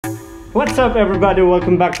What's up everybody,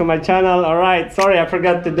 welcome back to my channel. Alright, sorry I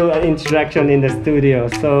forgot to do an introduction in the studio.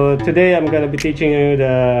 So today I'm gonna be teaching you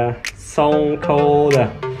the song called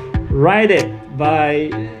Ride It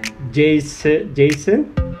by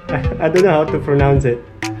Jason? I don't know how to pronounce it.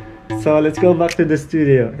 So let's go back to the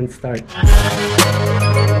studio and start.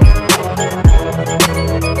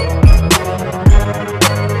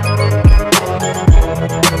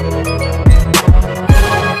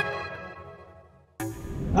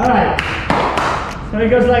 Alright, so it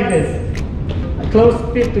goes like this.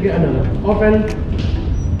 Close, feet together, no, open,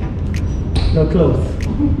 no, close.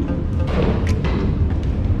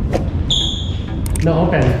 No,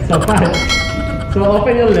 open, so 5. So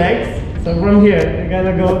open your legs. So from here, you're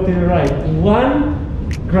gonna go to the right.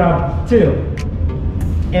 1, grab 2,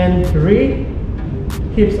 and 3,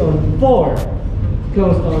 hips on 4,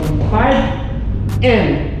 close on 5,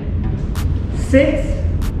 and 6,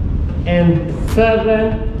 and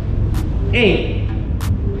 7, 8.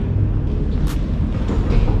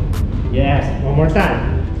 Yes, one more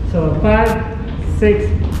time. So 5, 6,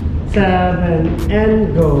 7,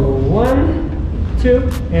 and go. 1, 2,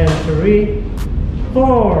 and 3,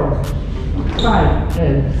 4, 5,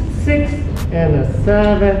 and 6, and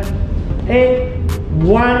 7, 8,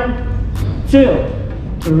 1, 2,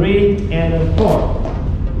 3, and 4.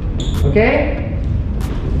 Okay?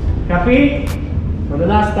 Copy? For the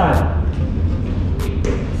last time.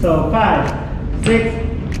 So 5, 6,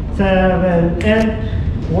 7,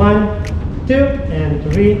 and 1, 2, and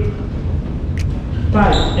 3,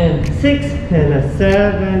 5, and 6, and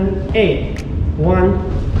 7, 8,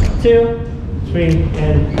 1, 2, 3,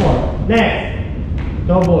 and 4. Next,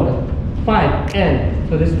 double 5, and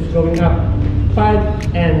so this is going up.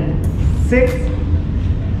 5, and 6,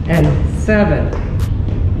 and 7,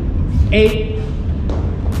 8,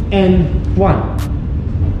 and 1.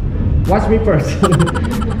 Watch me first.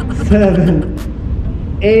 7,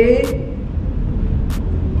 8.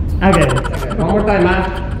 Again. One more time,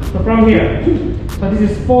 man. So from here. So this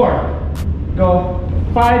is 4. Go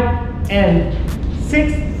 5, and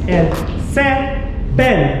 6, and 7.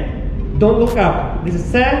 Bend. Don't look up. This is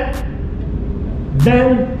 7.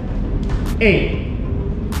 Then 8.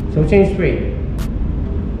 So change 3.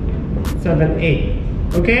 7, 8.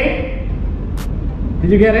 Okay?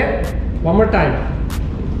 Did you get it? One more time.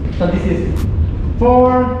 So this is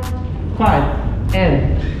 4, 5,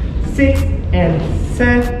 and 6, and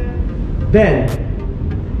 7. Bend.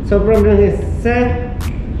 So from here is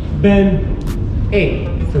 7, bend 8.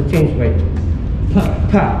 So change weight. Pa,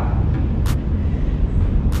 pa.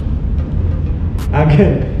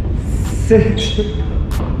 Again. 6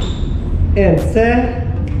 and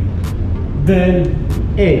 7, bend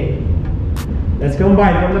 8. Let's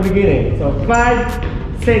combine from the beginning. So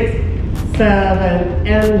 5, 6, 7,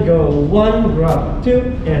 and go. 1, grab 2,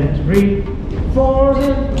 and 3, 4,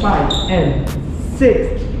 and 5, and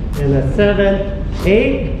 6, and 7,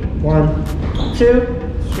 8, 1, 2,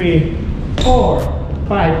 3, 4,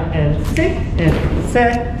 5, and 6, and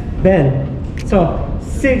 7, bend. So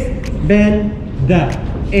 6, bend the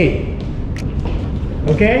 8.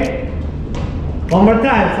 Okay? One more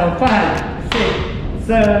time. So 5, 6,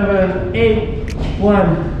 7, 8,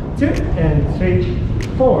 1, 2, and 3,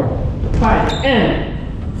 4, 5,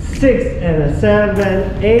 and 6, and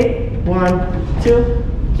 7, 8, 1, 2,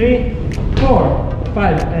 3, 4,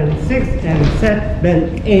 5, and 6, and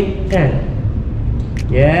 7, 8, and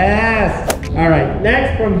yes. All right.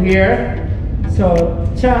 Next from here. So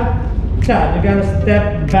cha cha. You're gonna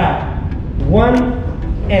step back. 1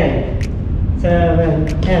 and 7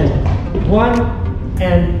 and 1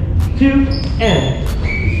 and 2 and.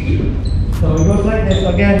 So it goes like this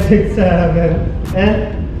again. 6, 7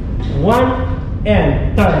 and 1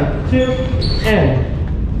 and turn 2 and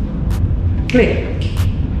click.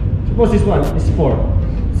 Suppose this one is 4.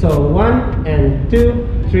 So 1 and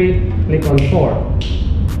 2, 3, click on 4.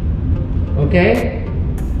 Okay?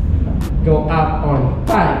 Go up on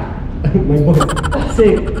 5. My boy.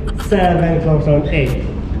 6, 7, close on 8.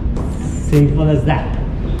 Simple as that.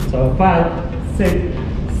 So 5, 6,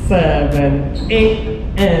 7, 8,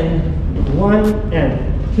 and 1 and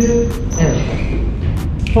 2 and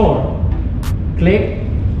 4. Click.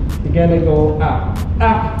 You're gonna go up,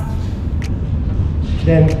 up,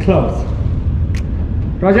 then close.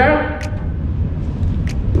 Roger?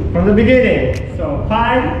 From the beginning. So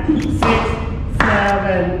 5, 6,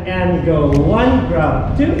 7, and go. 1,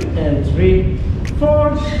 grab 2, and 3,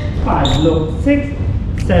 4, 5. Look. 6,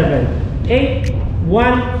 7, 8,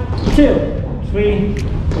 1, 2, 3,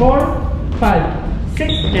 4, 5,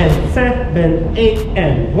 6, and 7, 8,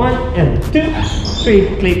 and 1, and 2,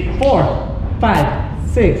 3. Click 4, 5,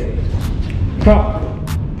 6. Drop.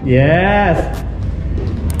 Yes.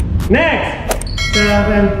 Next.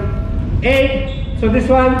 7, 8. So this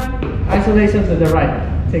one, isolation to the right.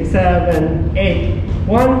 6, 7, 8.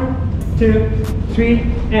 1, 2, 3,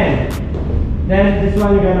 and then this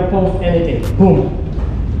one you're gonna post anything. Boom.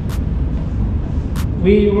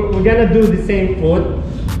 We're gonna do the same foot.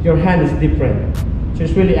 Your hand is different. So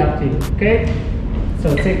it's really up to you. Okay?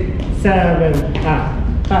 So 6, 7,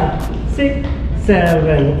 5, 6,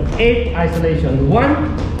 7, 8. Isolation.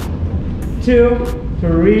 1, 2,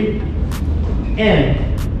 3, and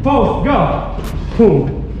pose. Go. Boom.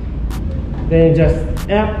 Then you just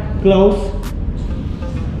up, close,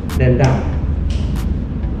 then down.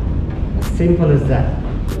 As simple as that.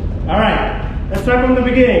 Alright, let's start from the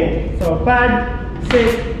beginning. So 5,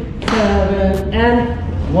 6, 7,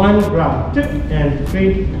 and 1, grab 2 and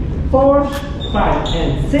 3, 4, 5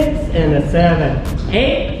 and 6 and a 7,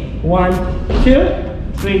 8, 1, 2,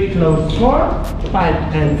 3, close 4, 5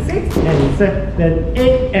 and 6 and 7,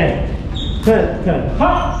 8 and turn,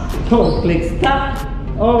 hop, toe, click, stop.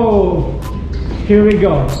 Oh, here we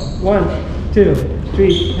go. 1, 2,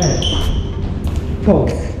 3, and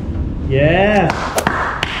pose. Yes.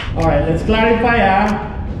 All right, let's clarify.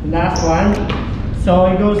 Last one. So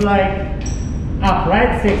it goes like up,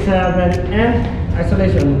 right? 6, 7, and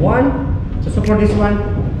isolation. 1. So for this one,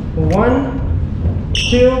 1,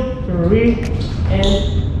 2, 3,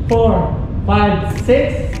 and 4, 5,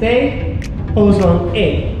 6. Stay. Pose on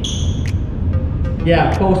 8.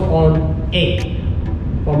 Yeah, pose on 8.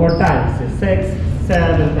 One more time. So 6,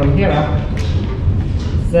 7 from here up.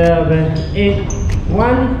 7, 8.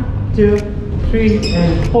 1, 2, 3,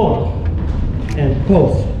 and 4. And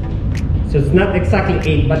pose. So it's not exactly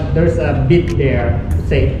 8, but there's a bit there.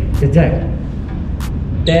 Say the jack.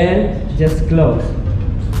 Then just close.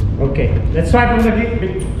 Okay, let's try from the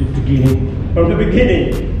beginning. From the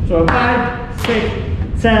beginning. So 5,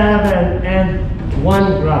 6, 7, and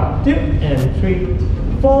 1 grab. 2 and 3,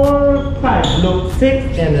 4, 5. Look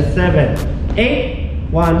 6 and a 7, 8.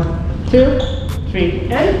 1, 2,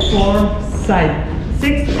 3, and 4. Side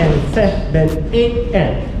 6 and 7, 8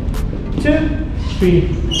 and 2,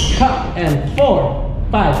 3, cut and 4,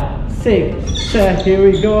 5, 6, 7. Here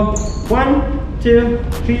we go. 1, 2,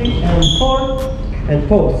 3, and 4, and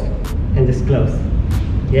pose and just close.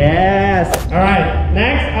 Yes. All right.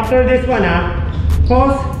 Next, after this one,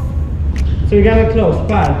 pose. So you're gonna close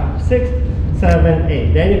 5, 6, 7,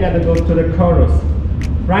 8. Then you gotta go to the chorus.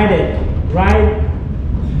 Ride it,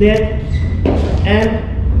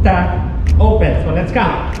 and tap. Open. So let's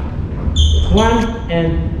count. 1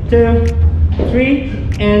 and 2, 3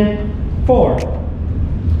 and 4.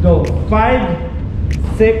 Go 5,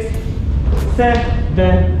 6,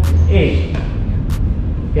 7, 8.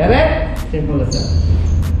 Get it? Simple as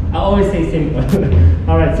that. I always say simple.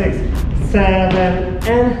 Alright, 6, 7,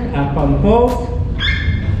 and up on pose.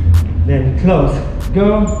 Then close.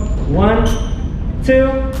 Go 1, 2,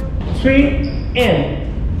 3,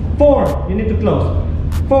 and 4. You need to close.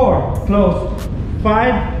 4, close,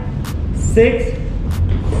 5, 6,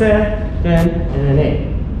 7, and 8.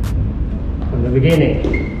 From the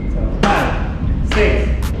beginning. So 5,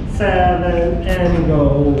 6, 7, and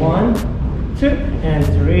go 1, 2, and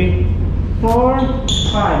 3, 4,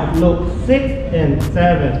 5. Look 6 and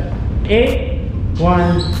 7, 8.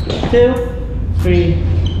 1, 2, 3,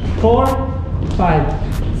 4,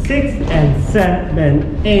 5, 6, and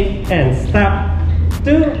 7, 8, and stop.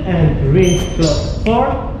 2 and 3, close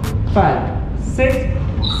 4, 5, 6,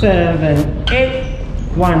 7, 8,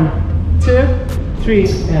 1, 2, 3,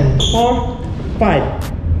 and 4, 5,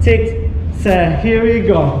 6, 7. Here we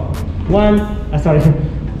go. 1,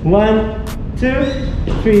 2,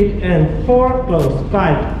 3, and 4, close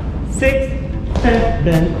 5, 6,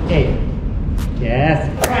 7, 8. Yes.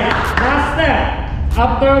 Right. Last step.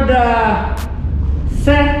 After the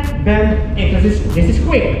 7, 8. This is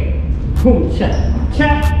quick. Boom,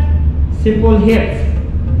 check, simple hips.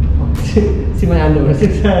 See my underwear.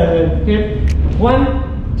 6, 7, hip.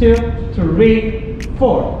 1, 2, 3,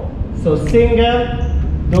 4. So single,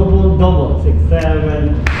 double. 6,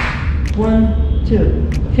 7. 1, 2.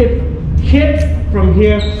 Hips from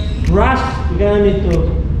here. Brush. You're gonna need to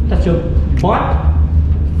touch your butt.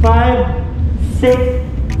 5, 6,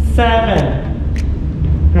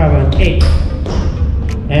 7. Grab an 8.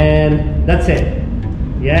 And that's it.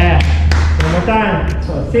 Yeah. One more time.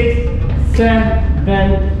 So 6, 7,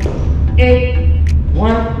 8.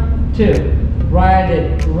 1, 2. Ride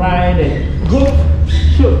it. Good.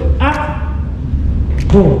 Shoot. Up.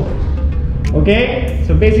 Boom. Okay.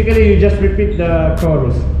 So basically, you just repeat the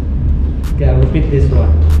chorus. Okay, repeat this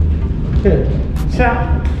one. Good.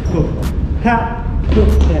 Shut. Good. Ha. Good.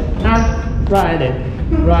 Up. Ride it.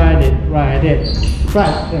 Ride it, ride it.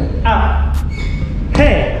 Right, and up.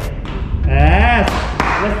 Hey. Yes.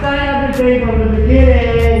 Let's start everything from the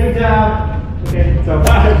beginning. Good job. Okay, so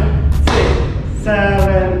 5, 6,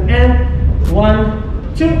 7, and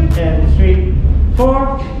 1, 2, and 3,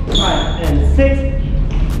 4, 5, and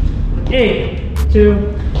 6, 8, 2,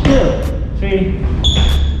 3,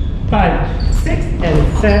 5, 6, and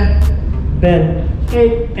 7,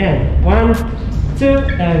 8, and 1, 2,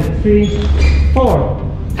 and 3, 4,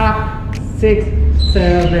 up, 6,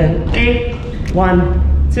 7, 8,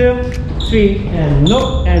 1, 2, 3, and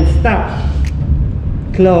look and stop.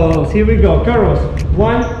 Close. Here we go. Curls.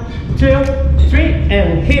 1, 2, 3,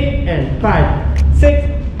 and hit, and 5,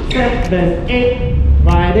 6, 7, 8.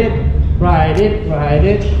 Ride it, ride it, ride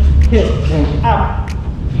it. Hit and up.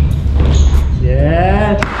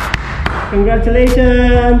 Yes.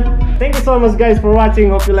 Congratulations. Thank you so much, guys, for watching.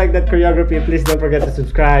 Hope you like that choreography. Please don't forget to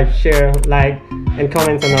subscribe, share, like, and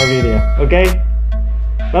comment on our video. Okay?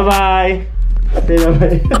 Bye bye. Say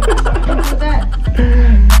bye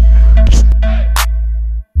bye.